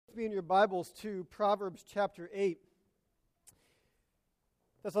Me in your Bibles to Proverbs chapter 8.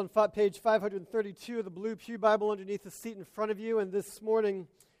 That's on page 532 of the Blue Pew Bible underneath the seat in front of you. And this morning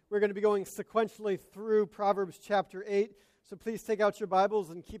we're going to be going sequentially through Proverbs chapter 8. So please take out your Bibles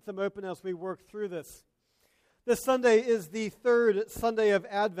and keep them open as we work through this. This Sunday is the third Sunday of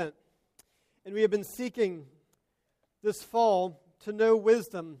Advent. And we have been seeking this fall to know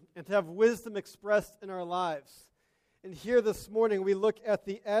wisdom and to have wisdom expressed in our lives. And here this morning we look at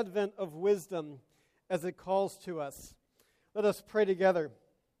the advent of wisdom as it calls to us. Let us pray together.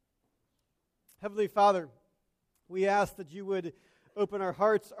 Heavenly Father, we ask that you would open our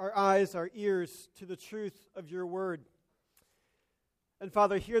hearts, our eyes, our ears to the truth of your word. And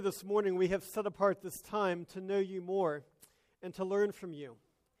Father, here this morning we have set apart this time to know you more and to learn from you.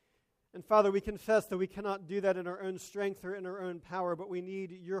 And Father, we confess that we cannot do that in our own strength or in our own power, but we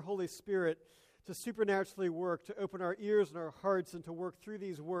need your Holy Spirit to supernaturally work, to open our ears and our hearts and to work through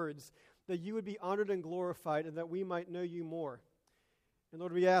these words, that you would be honored and glorified and that we might know you more. And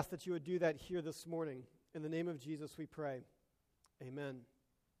Lord, we ask that you would do that here this morning. In the name of Jesus we pray. Amen.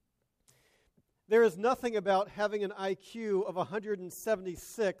 There is nothing about having an IQ of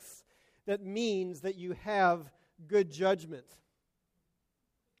 176 that means that you have good judgment.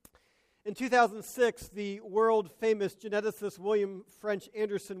 In 2006, the world-famous geneticist William French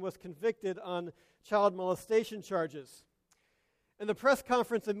Anderson was convicted on child molestation charges. In the press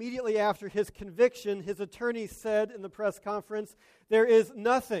conference immediately after his conviction, his attorney said in the press conference, "There is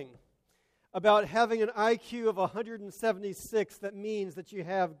nothing about having an IQ of 176 that means that you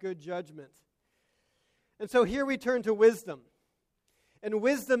have good judgment." And so here we turn to wisdom. And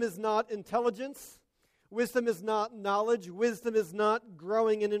wisdom is not intelligence. Wisdom is not knowledge. Wisdom is not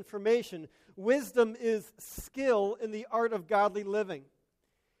growing in information. Wisdom is skill in the art of godly living.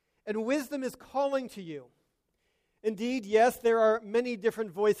 And wisdom is calling to you. Indeed, yes, there are many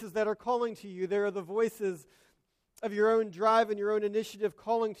different voices that are calling to you. There are the voices of your own drive and your own initiative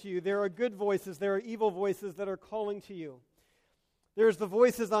calling to you. There are good voices. There are evil voices that are calling to you. There's the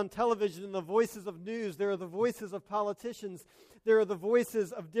voices on television and the voices of news. There are the voices of politicians. There are the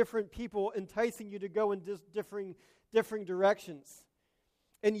voices of different people enticing you to go in differing directions.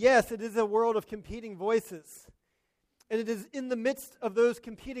 And yes, it is a world of competing voices. And it is in the midst of those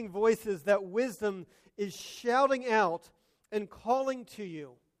competing voices that wisdom is shouting out and calling to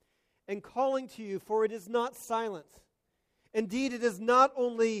you. And calling to you, for it is not silent. Indeed, it is not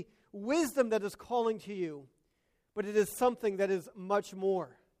only wisdom that is calling to you, but it is something that is much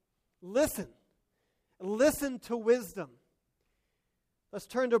more. Listen. Listen to wisdom. Let's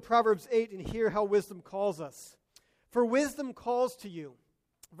turn to Proverbs 8 and hear how wisdom calls us. For wisdom calls to you.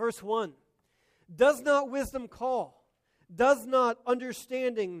 Verse 1. Does not wisdom call? Does not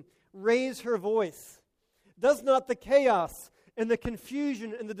understanding raise her voice? Does not the chaos and the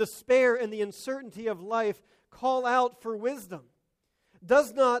confusion and the despair and the uncertainty of life call out for wisdom?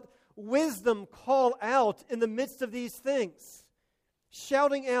 Does not wisdom call out in the midst of these things?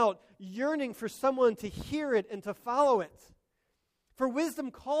 Shouting out, yearning for someone to hear it and to follow it. For wisdom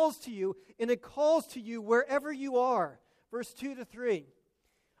calls to you, and it calls to you wherever you are. Verse 2 to 3.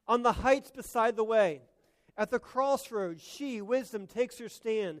 On the heights beside the way, at the crossroads, she, wisdom, takes her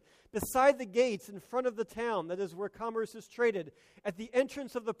stand. Beside the gates in front of the town, that is where commerce is traded, at the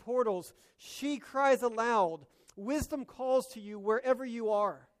entrance of the portals, she cries aloud. Wisdom calls to you wherever you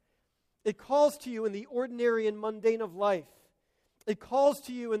are. It calls to you in the ordinary and mundane of life. It calls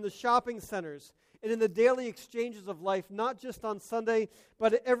to you in the shopping centers and in the daily exchanges of life, not just on Sunday,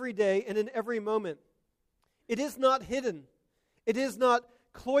 but every day and in every moment. It is not hidden. It is not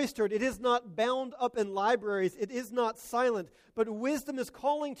cloistered. It is not bound up in libraries. It is not silent. But wisdom is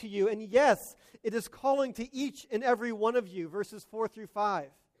calling to you, and yes, it is calling to each and every one of you, verses 4 through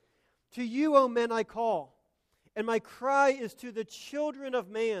 5. To you, O men, I call, and my cry is to the children of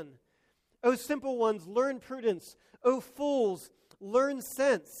man. O simple ones, learn prudence. O fools, learn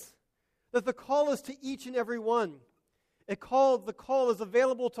sense. That the call is to each and every one. The call is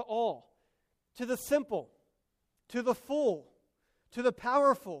available to all. To the simple, to the fool, to the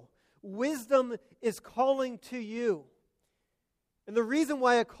powerful. Wisdom is calling to you. And the reason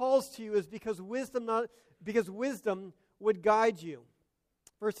why it calls to you is because wisdom would guide you.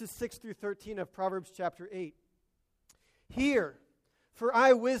 Verses 6 through 13 of Proverbs chapter 8. Hear, for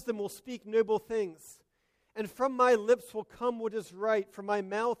I, wisdom, will speak noble things, and from my lips will come what is right, for my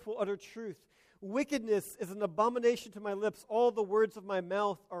mouth will utter truth. Wickedness is an abomination to my lips. All the words of my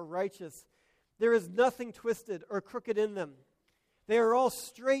mouth are righteous. There is nothing twisted or crooked in them. They are all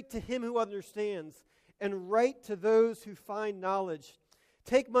straight to him who understands, and right to those who find knowledge.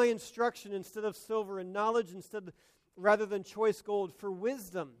 Take my instruction instead of silver, and knowledge instead rather than choice gold, for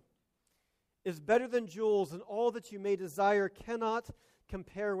wisdom is better than jewels, and all that you may desire cannot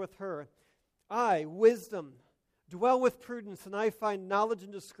compare with her. I, wisdom, dwell with prudence, and I find knowledge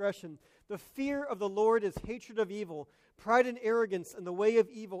and discretion. The fear of the Lord is hatred of evil, pride and arrogance, and the way of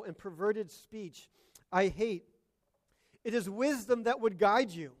evil, and perverted speech I hate. It is wisdom that would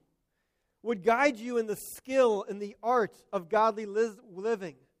guide you in the skill and the art of godly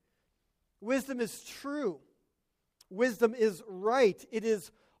living. Wisdom is true. Wisdom is right. It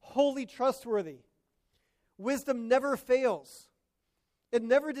is wholly trustworthy. Wisdom never fails. It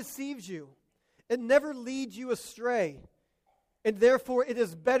never deceives you. It never leads you astray. And therefore it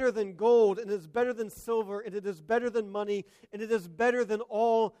is better than gold, and it is better than silver, and it is better than money, and it is better than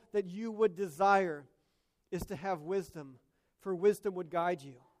all that you would desire, is to have wisdom, for wisdom would guide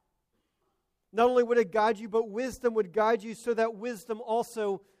you. Not only would it guide you, but wisdom would guide you so that wisdom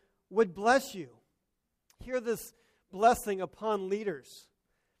also would bless you. Hear this blessing upon leaders.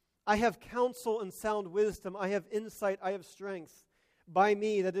 I have counsel and sound wisdom. I have insight. I have strength. By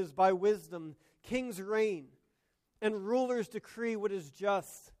me, that is by wisdom, kings reign, and rulers decree what is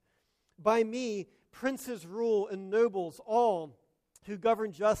just. By me, princes rule, and nobles, all who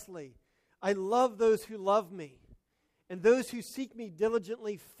govern justly. I love those who love me, and those who seek me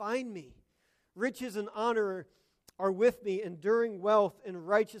diligently find me. Riches and honor are with me, enduring wealth and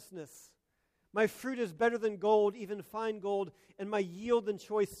righteousness. My fruit is better than gold, even fine gold, and my yield than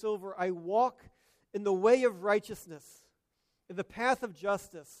choice silver. I walk in the way of righteousness, in the path of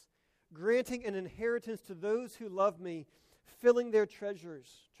justice, granting an inheritance to those who love me, filling their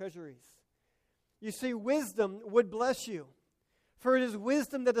treasuries. You see, wisdom would bless you, for it is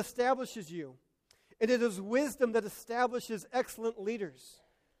wisdom that establishes you, and it is wisdom that establishes excellent leaders.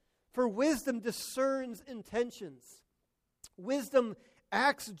 For wisdom discerns intentions. Wisdom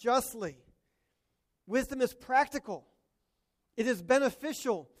acts justly. Wisdom is practical. It is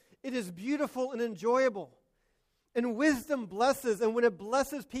beneficial. It is beautiful and enjoyable. And wisdom blesses, and when it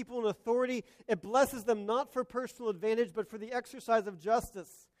blesses people in authority, it blesses them not for personal advantage, but for the exercise of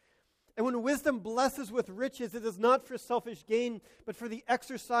justice. And when wisdom blesses with riches, it is not for selfish gain, but for the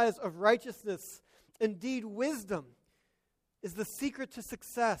exercise of righteousness. Indeed, wisdom is the secret to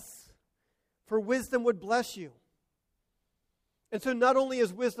success, for wisdom would bless you. And so not only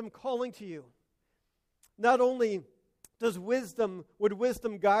is wisdom calling to you, not only would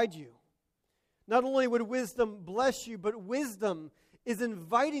wisdom guide you, not only would wisdom bless you, but wisdom is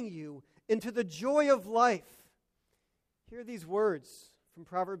inviting you into the joy of life. Hear these words from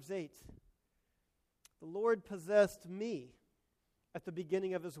Proverbs 8. The Lord possessed me at the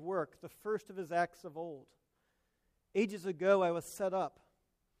beginning of his work, the first of his acts of old. Ages ago I was set up.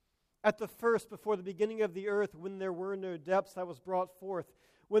 At the first, before the beginning of the earth, when there were no depths, I was brought forth.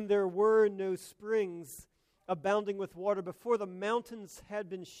 When there were no springs abounding with water, before the mountains had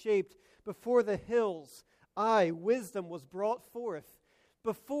been shaped, before the hills, I, wisdom, was brought forth.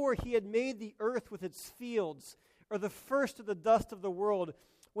 Before he had made the earth with its fields, or the first of the dust of the world,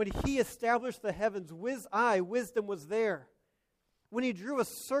 when he established the heavens, wisdom, was there. When he drew a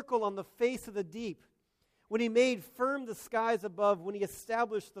circle on the face of the deep, when he made firm the skies above, when he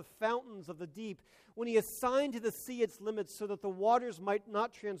established the fountains of the deep, when he assigned to the sea its limits so that the waters might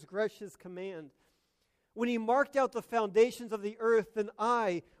not transgress his command, when he marked out the foundations of the earth, then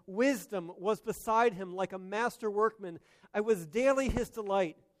I, wisdom, was beside him like a master workman. I was daily his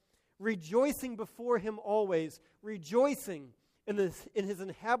delight, rejoicing before him always, rejoicing in his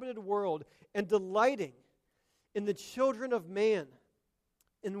inhabited world, and delighting in the children of man.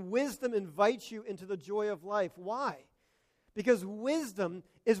 And wisdom invites you into the joy of life. Why? Because wisdom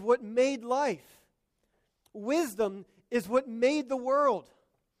is what made life. Wisdom is what made the world.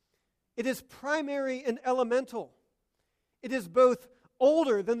 It is primary and elemental. It is both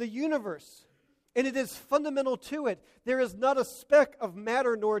older than the universe, and it is fundamental to it. There is not a speck of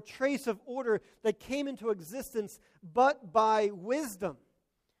matter nor a trace of order that came into existence but by wisdom.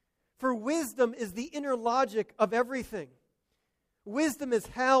 For wisdom is the inner logic of everything. Wisdom is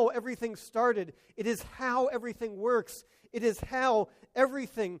how everything started. It is how everything works. It is how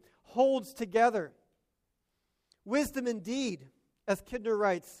everything holds together. Wisdom indeed, as Kidner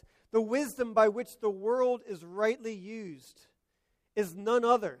writes, the wisdom by which the world is rightly used is none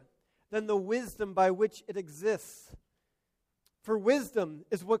other than the wisdom by which it exists. For wisdom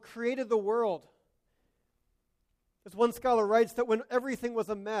is what created the world. As one scholar writes, that when everything was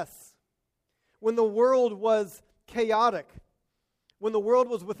a mess, when the world was chaotic, when the world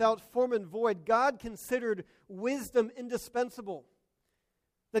was without form and void, God considered wisdom indispensable.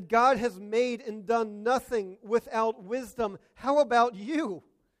 That God has made and done nothing without wisdom. How about you?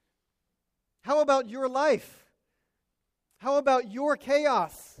 How about your life? How about your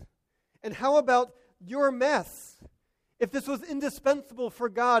chaos? And how about your mess? If this was indispensable for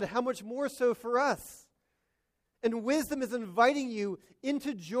God, how much more so for us? And wisdom is inviting you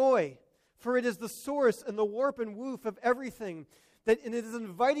into joy, for it is the source and the warp and woof of everything. And it is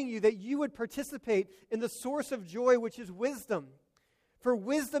inviting you that you would participate in the source of joy, which is wisdom. For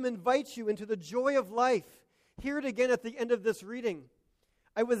wisdom invites you into the joy of life. Hear it again at the end of this reading.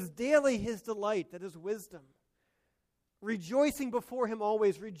 I was daily his delight, that is wisdom. Rejoicing before him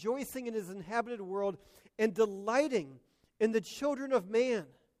always, rejoicing in his inhabited world, and delighting in the children of man.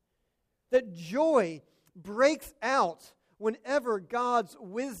 That joy breaks out whenever God's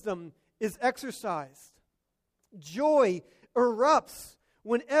wisdom is exercised. Joy erupts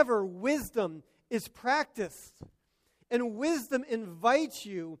whenever wisdom is practiced. And wisdom invites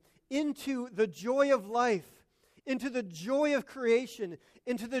you into the joy of life, into the joy of creation,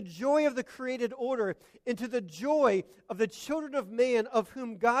 into the joy of the created order, into the joy of the children of man of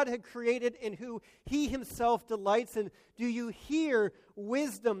whom God had created and who he himself delights in. Do you hear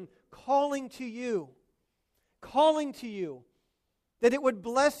wisdom calling to you? Calling to you that it would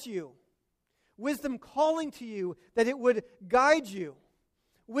bless you. Wisdom calling to you that it would guide you.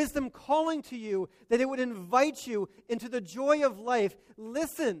 Wisdom calling to you that it would invite you into the joy of life.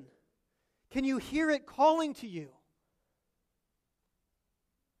 Listen. Can you hear it calling to you?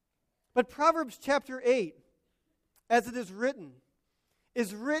 But Proverbs chapter 8, as it is written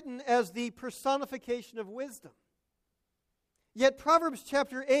as the personification of wisdom. Yet Proverbs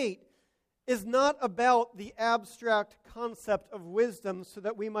chapter 8 is not about the abstract concept of wisdom so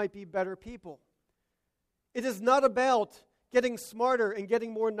that we might be better people. It is not about getting smarter and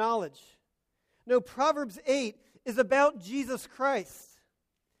getting more knowledge. No, Proverbs 8 is about Jesus Christ.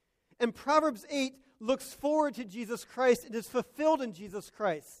 And Proverbs 8 looks forward to Jesus Christ and is fulfilled in Jesus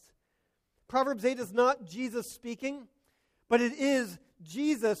Christ. Proverbs 8 is not Jesus speaking, but it is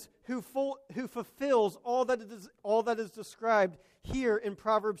Jesus who fulfills all that is described here in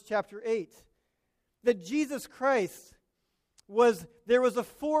Proverbs chapter 8. That Jesus Christ there was a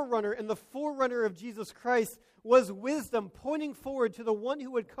forerunner, and the forerunner of Jesus Christ was wisdom, pointing forward to the one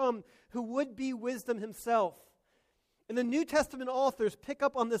who would come, who would be wisdom himself. And the New Testament authors pick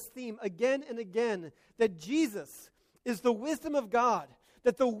up on this theme again and again, that Jesus is the wisdom of God,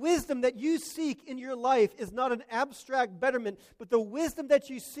 that the wisdom that you seek in your life is not an abstract betterment, but the wisdom that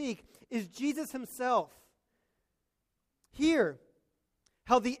you seek is Jesus himself. Hear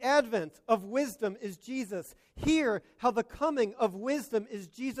how the advent of wisdom is Jesus. Hear how the coming of wisdom is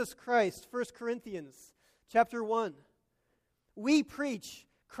Jesus Christ. 1 Corinthians chapter 1. We preach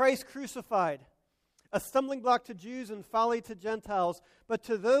Christ crucified, a stumbling block to Jews and folly to Gentiles, but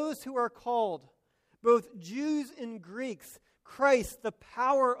to those who are called, both Jews and Greeks, Christ, the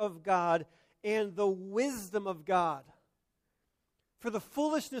power of God and the wisdom of God. For the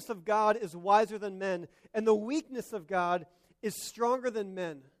foolishness of God is wiser than men, and the weakness of God is stronger than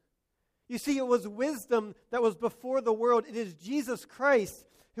men. You see, it was wisdom that was before the world. It is Jesus Christ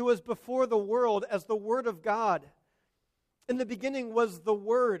who was before the world as the Word of God. In the beginning was the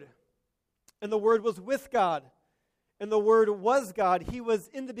Word, and the Word was with God, and the Word was God. He was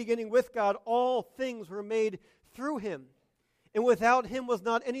in the beginning with God. All things were made through him. And without him was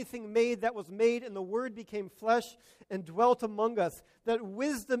not anything made that was made, and the Word became flesh and dwelt among us. That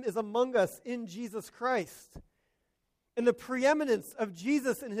wisdom is among us in Jesus Christ. And the preeminence of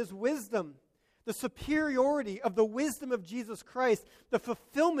Jesus and his wisdom, the superiority of the wisdom of Jesus Christ, the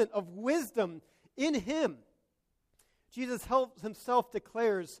fulfillment of wisdom in him. Jesus himself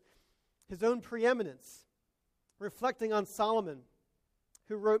declares his own preeminence, reflecting on Solomon,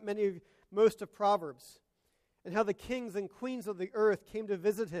 who wrote most of Proverbs, and how the kings and queens of the earth came to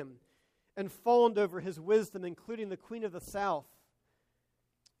visit him and fawned over his wisdom, including the queen of the south.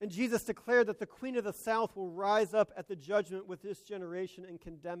 And Jesus declared that the queen of the south will rise up at the judgment with this generation and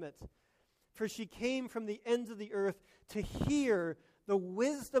condemn it. For she came from the ends of the earth to hear the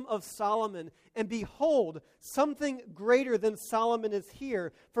wisdom of Solomon. And behold, something greater than Solomon is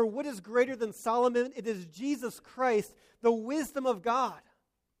here. For what is greater than Solomon? It is Jesus Christ, the wisdom of God.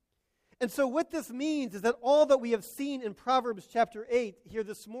 And so what this means is that all that we have seen in Proverbs chapter 8 here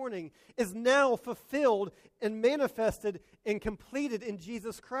this morning is now fulfilled and manifested and completed in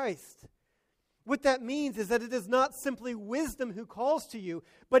Jesus Christ. What that means is that it is not simply wisdom who calls to you,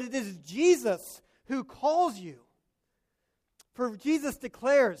 but it is Jesus who calls you. For Jesus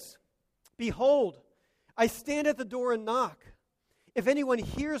declares, "Behold, I stand at the door and knock. If anyone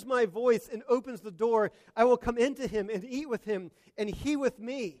hears my voice and opens the door, I will come into him and eat with him, and he with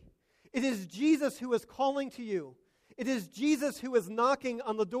me." It is Jesus who is calling to you. It is Jesus who is knocking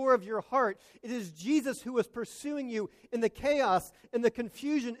on the door of your heart. It is Jesus who is pursuing you in the chaos, in the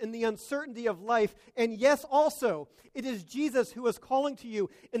confusion, in the uncertainty of life. And yes, also, it is Jesus who is calling to you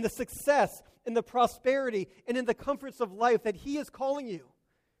in the success, in the prosperity, and in the comforts of life that he is calling you.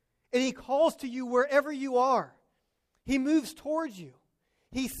 And he calls to you wherever you are. He moves towards you.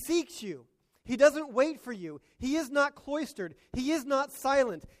 He seeks you. He doesn't wait for you. He is not cloistered. He is not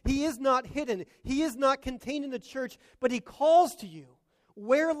silent. He is not hidden. He is not contained in the church, but he calls to you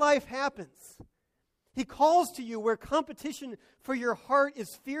where life happens. He calls to you where competition for your heart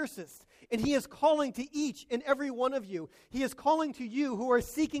is fiercest. And he is calling to each and every one of you. He is calling to you who are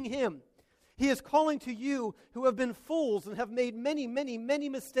seeking him. He is calling to you who have been fools and have made many, many, many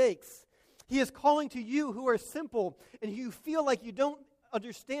mistakes. He is calling to you who are simple and you feel like you don't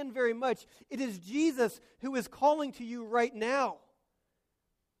understand very much. It is Jesus who is calling to you right now.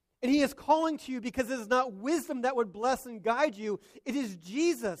 And he is calling to you because it is not wisdom that would bless and guide you. It is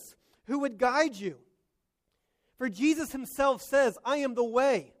Jesus who would guide you. For Jesus himself says, I am the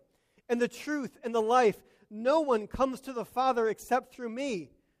way and the truth and the life. No one comes to the Father except through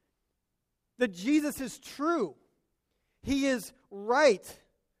me. That Jesus is true. He is right.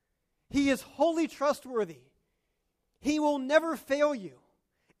 He is wholly trustworthy. He will never fail you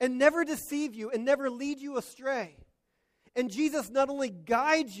and never deceive you and never lead you astray. And Jesus not only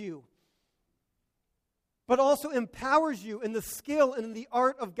guides you, but also empowers you in the skill and in the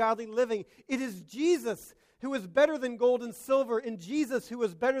art of godly living. It is Jesus who is better than gold and silver, and Jesus who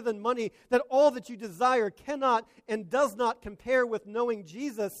is better than money, that all that you desire cannot and does not compare with knowing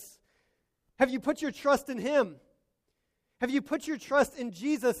Jesus. Have you put your trust in him? Have you put your trust in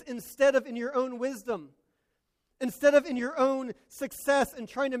Jesus instead of in your own wisdom? Instead of in your own success and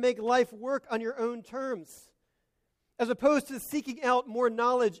trying to make life work on your own terms? As opposed to seeking out more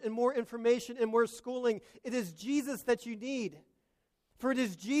knowledge and more information and more schooling, it is Jesus that you need. For it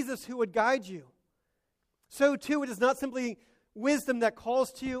is Jesus who would guide you. So too, it is not simply wisdom that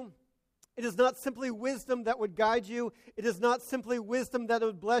calls to you. It is not simply wisdom that would guide you. It is not simply wisdom that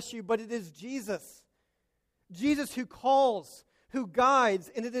would bless you, but it is Jesus. Jesus who calls, who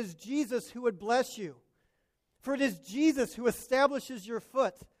guides, and it is Jesus who would bless you. For it is Jesus who establishes your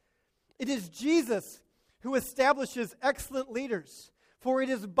foot. It is Jesus who establishes excellent leaders. For it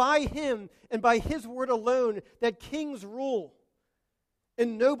is by him and by his word alone that kings rule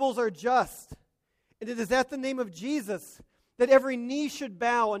and nobles are just. And it is at the name of Jesus that every knee should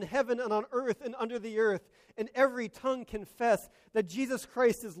bow in heaven and on earth and under the earth, and every tongue confess that Jesus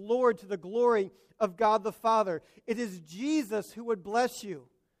Christ is Lord to the glory of God the Father. It is Jesus who would bless you.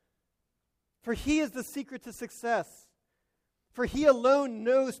 For he is the secret to success. For he alone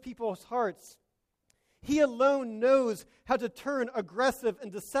knows people's hearts. He alone knows how to turn aggressive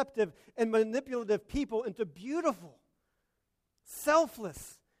and deceptive and manipulative people into beautiful,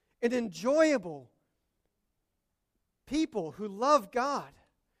 selfless, and enjoyable people who love God.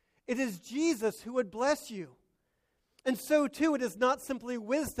 It is Jesus who would bless you. And so too, it is not simply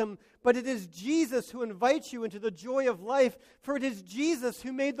wisdom, but it is Jesus who invites you into the joy of life, for it is Jesus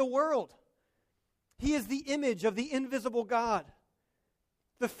who made the world. He is the image of the invisible God,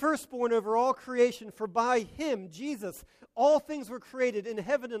 the firstborn over all creation, for by him, Jesus, all things were created in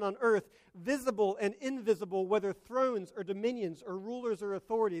heaven and on earth, visible and invisible, whether thrones or dominions or rulers or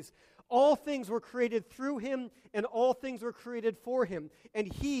authorities. All things were created through him, and all things were created for him.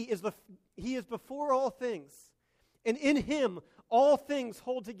 And he is before all things. And in him all things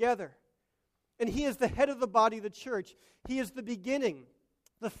hold together. And he is the head of the body, the church. He is the beginning,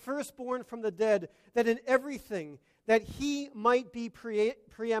 the firstborn from the dead, that in everything that he might be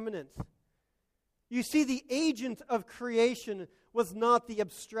preeminent. You see, the agent of creation was not the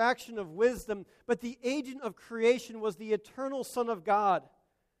abstraction of wisdom, but the agent of creation was the eternal Son of God.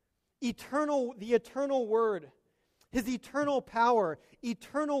 The eternal Word, his eternal power,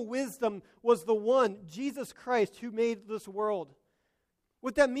 eternal wisdom was the one, Jesus Christ, who made this world.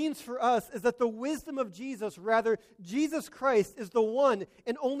 What that means for us is that the wisdom of Jesus, rather, Jesus Christ is the one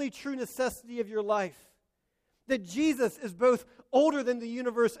and only true necessity of your life. That Jesus is both older than the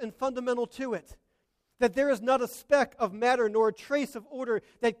universe and fundamental to it. That there is not a speck of matter nor a trace of order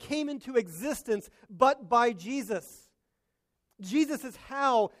that came into existence but by Jesus. Jesus is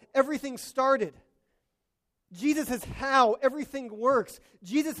how everything started. Jesus is how everything works.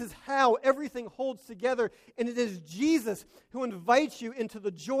 Jesus is how everything holds together. And it is Jesus who invites you into the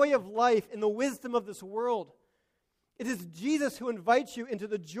joy of life and the wisdom of this world. It is Jesus who invites you into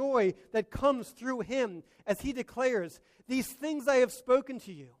the joy that comes through him, as he declares, "These things I have spoken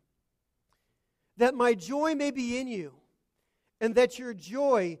to you, that my joy may be in you, and that your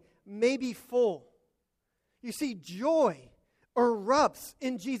joy may be full." You see, joy erupts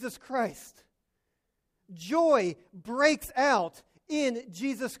in Jesus Christ. Joy breaks out in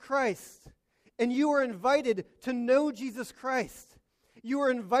Jesus Christ. And you are invited to know Jesus Christ. You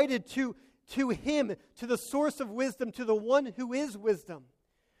are invited to Him, to the source of wisdom, to the one who is wisdom.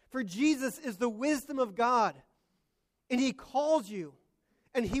 For Jesus is the wisdom of God. And He calls you,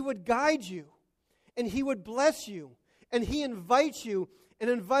 and He would guide you, and He would bless you, and He invites you and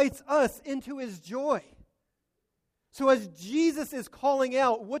invites us into His joy. So as Jesus is calling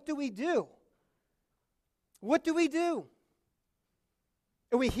out, what do we do? What do we do?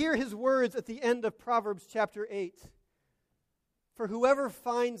 And we hear His words at the end of Proverbs chapter 8. For whoever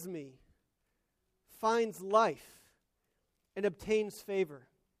finds me finds life and obtains favor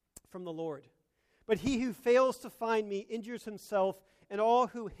from the Lord. But he who fails to find me injures himself, and all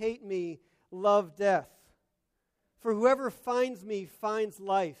who hate me love death. For whoever finds me finds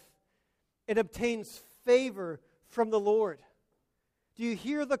life and obtains favor from the Lord. Do you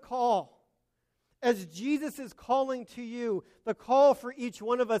hear the call? As Jesus is calling to you, the call for each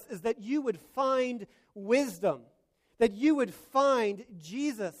one of us is that you would find wisdom, that you would find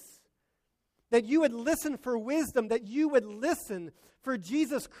Jesus, that you would listen for wisdom, that you would listen for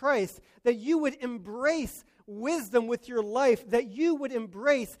Jesus Christ, that you would embrace wisdom with your life, that you would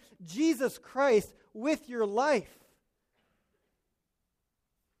embrace Jesus Christ with your life.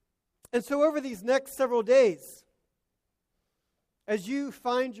 And so over these next several days, as you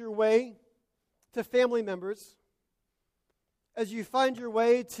find your way to family members, as you find your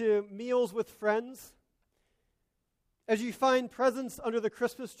way to meals with friends, as you find presents under the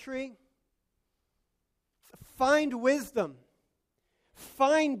Christmas tree, find wisdom,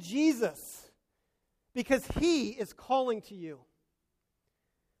 find Jesus, because He is calling to you.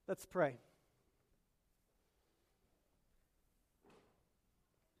 Let's pray.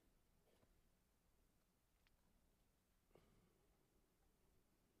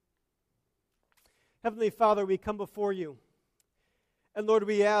 Heavenly Father, we come before you. And Lord,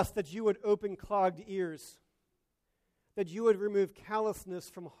 we ask that you would open clogged ears, that you would remove callousness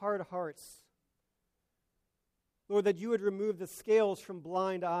from hard hearts. Lord, that you would remove the scales from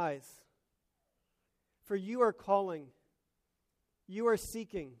blind eyes. For you are calling, you are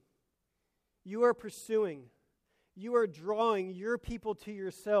seeking, you are pursuing, you are drawing your people to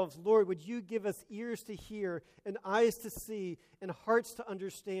yourselves. Lord, would you give us ears to hear and eyes to see and hearts to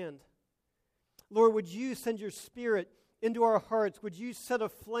understand? Lord, would you send your Spirit into our hearts? Would you set a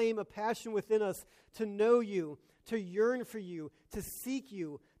flame, a passion within us to know you, to yearn for you, to seek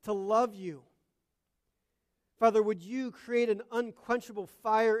you, to love you? Father, would you create an unquenchable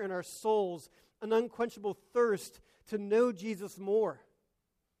fire in our souls, an unquenchable thirst to know Jesus more?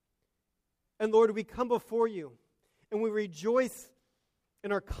 And Lord, we come before you and we rejoice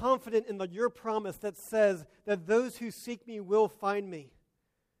and are confident in your promise that says that those who seek me will find me.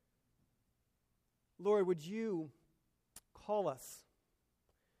 Lord, would you call us?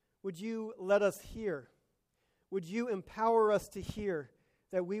 Would you let us hear? Would you empower us to hear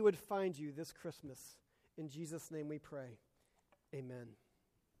that we would find you this Christmas? In Jesus' name we pray. Amen.